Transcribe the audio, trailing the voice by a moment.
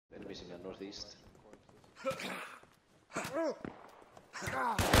enemies in the northeast.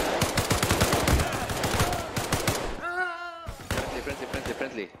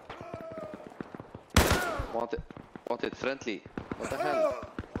 Friendly. Wanted friendly. What the hell?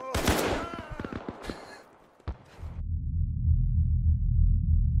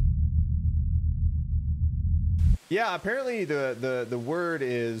 Yeah, apparently the word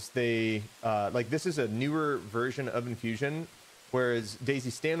is they like this is a newer version of Infusion, whereas Daisy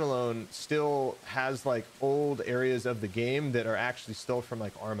Standalone still has like old areas of the game that are actually still from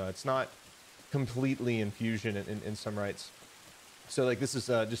like Arma. It's not completely Infusion in some rights. So like this is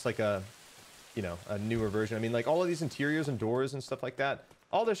just like a, you know, a newer version. I mean, like all of these interiors and doors and stuff like that,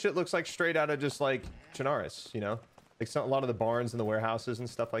 all this shit looks like straight out of just like Chernarus, you know, like a lot of the barns and the warehouses and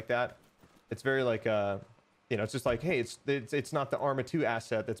stuff like that. It's very like you know, it's just like, hey, it's not the Arma 2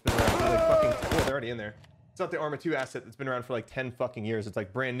 asset that's been around for like fucking, oh, they're already in there. It's not the Arma 2 asset that's been around for like 10 fucking years. It's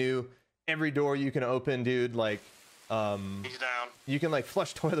like brand new. Every door you can open, dude. Like, he's down. You can like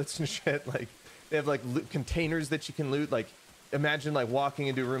flush toilets and shit. Like, they have like loot containers that you can loot. Like, imagine like walking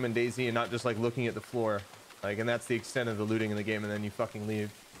into a room in Daisy and not just like looking at the floor. Like, and that's the extent of the looting in the game, and then you fucking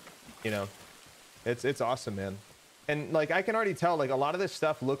leave. You know, it's awesome, man. And like, I can already tell like a lot of this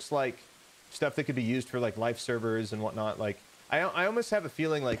stuff looks like stuff that could be used for like life servers and whatnot. Like, I almost have a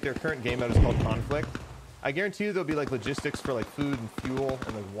feeling like their current game mode is called Conflict. I guarantee you there'll be like logistics for like food and fuel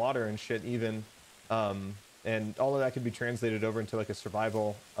and like water and shit even, and all of that could be translated over into like a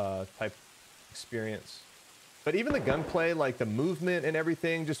survival type experience. But even the gunplay, like the movement and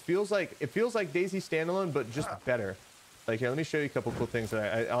everything, just feels like Daisy Standalone, but just better. Like, here, let me show you a couple cool things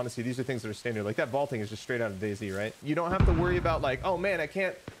that I honestly, these are things that are standard. Like that vaulting is just straight out of Daisy, right? You don't have to worry about like, oh man, I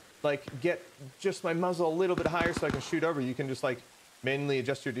can't like get just my muzzle a little bit higher so I can shoot over. You can just like manually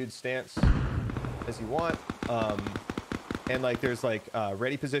adjust your dude's stance as you want. And like there's like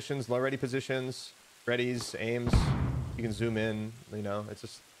ready positions, low ready positions, readies, aims. You can zoom in, you know,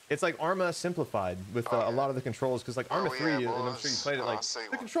 it's like Arma simplified with a lot of the controls, because like Arma 3, and I'm sure you played it, like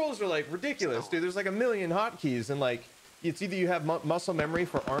the controls are like ridiculous, dude. There's like a million hotkeys, and like it's either you have muscle memory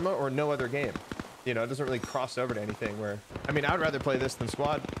for Arma or no other game. You know, it doesn't really cross over to anything where, I mean, I would rather play this than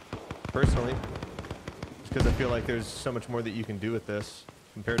Squad, personally, because I feel like there's so much more that you can do with this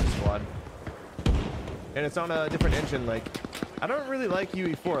compared to Squad. And it's on a different engine. Like, I don't really like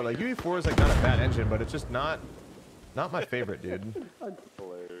UE4. Like, UE4 is like not a bad engine, but it's just not my favorite, dude. That's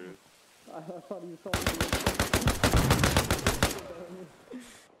hilarious. I thought you saw me.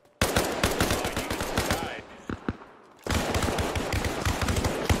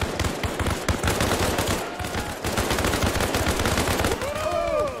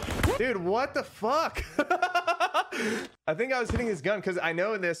 Dude, what the fuck? I think I was hitting his gun because I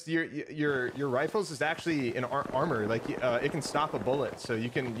know in this your rifles is actually in armor. Like it can stop a bullet, so you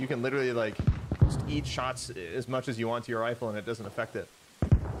can literally like just eat shots as much as you want to your rifle and it doesn't affect it.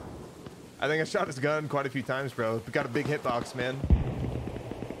 I think I shot his gun quite a few times, bro. Got a big hitbox, man.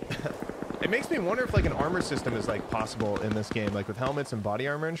 It makes me wonder if like an armor system is like possible in this game, like with helmets and body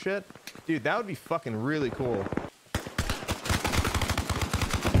armor and shit. Dude, that would be fucking really cool.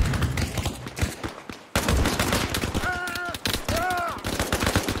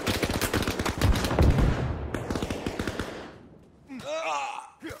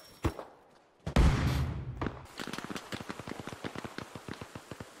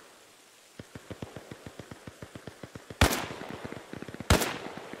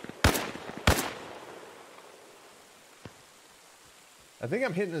 I think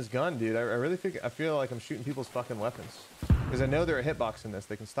I'm hitting his gun, dude. I feel like I'm shooting people's fucking weapons. Because I know there are hitbox in this.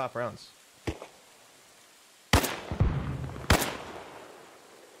 They can stop rounds.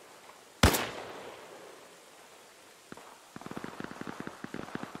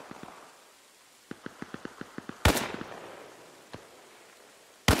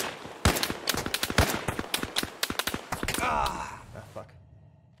 Ah, fuck.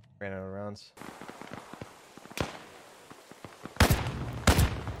 Ran out of rounds.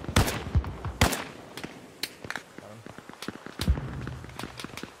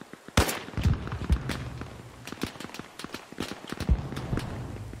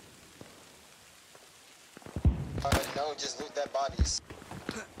 No, just loot that bodies.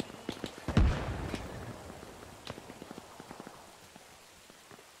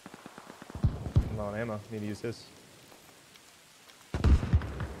 I'm low on ammo. Need to use this.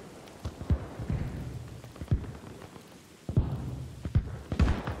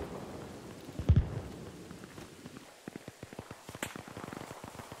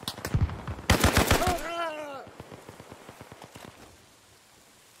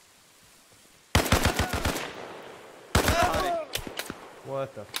 What?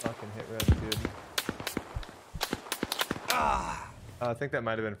 What the fucking hit red, dude? I think that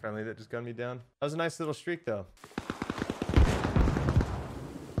might have been friendly that just gunned me down. That was a nice little streak, though.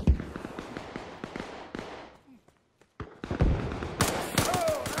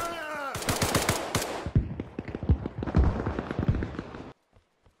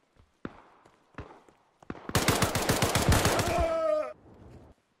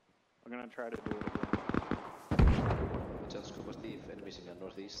 I'm gonna try to do it again. Just cover Steve, enemies in the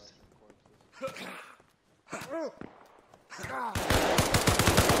northeast.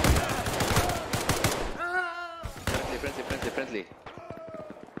 Friendly.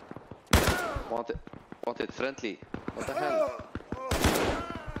 Wanted, friendly. What the hell?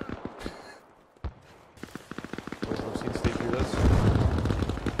 I've seen Steve do this.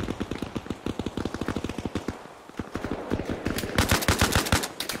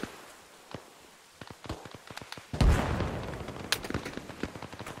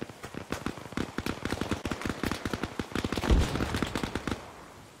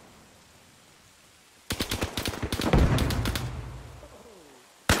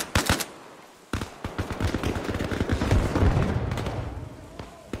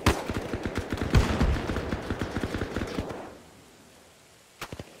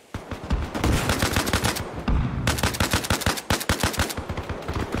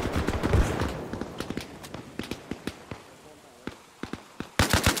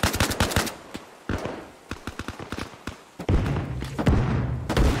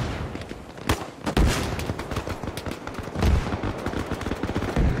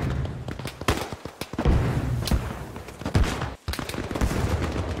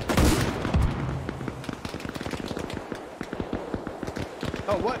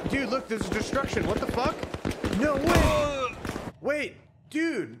 Oh, what? Dude, look, there's destruction. What the fuck? No way. Wait,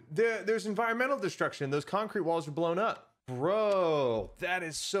 dude, there's environmental destruction. Those concrete walls are blown up. Bro, that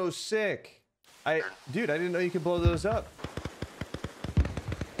is so sick. Dude, I didn't know you could blow those up.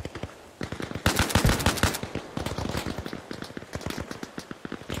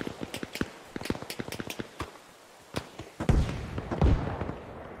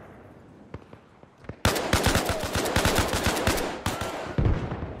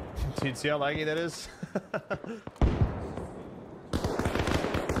 Dude, see how laggy that is?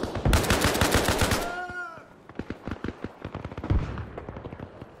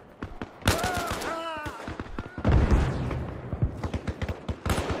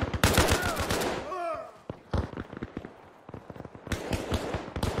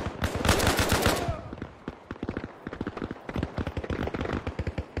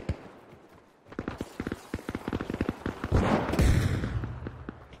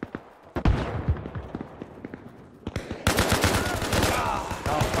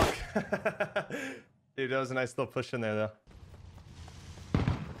 Dude, that was a nice little push in there, though.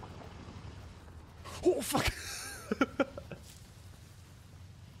 Oh, fuck!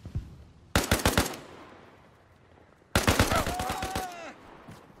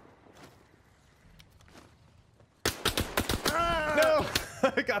 No!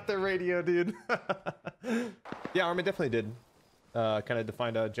 I got the radio, dude. Yeah, Arma definitely did. Kind of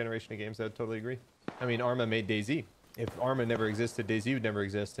defined a generation of games. I would totally agree. I mean, Arma made DayZ. If Arma never existed, DayZ would never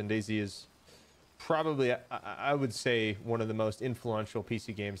exist, and DayZ is probably, I would say, one of the most influential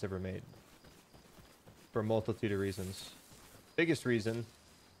PC games ever made. For a multitude of reasons. Biggest reason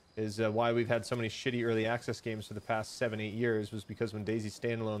is why we've had so many shitty early access games for the past 7-8 years was because when DayZ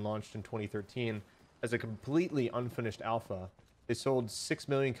Standalone launched in 2013 as a completely unfinished alpha, they sold 6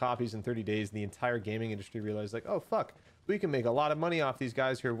 million copies in 30 days, and the entire gaming industry realized, like, oh, fuck, we can make a lot of money off these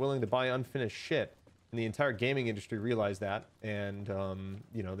guys who are willing to buy unfinished shit. And the entire gaming industry realized that, and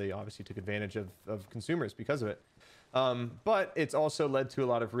you know, they obviously took advantage of consumers because of it. But it's also led to a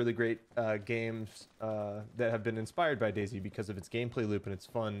lot of really great games that have been inspired by DayZ because of its gameplay loop and its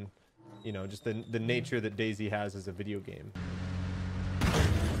fun, you know, just the nature that DayZ has as a video game.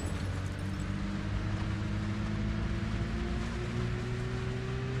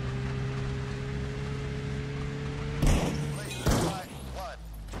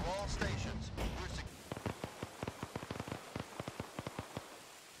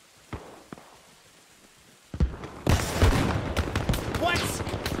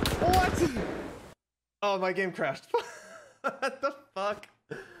 Oh, my game crashed. What the fuck?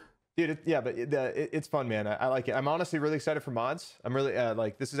 Dude, yeah, but it's fun, man. I like it. I'm honestly really excited for mods. I'm really,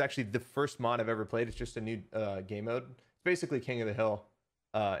 like, this is actually the first mod I've ever played. It's just a new game mode. It's basically King of the Hill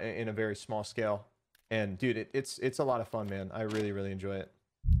in a very small scale. And, dude, it's a lot of fun, man. I really, really enjoy it.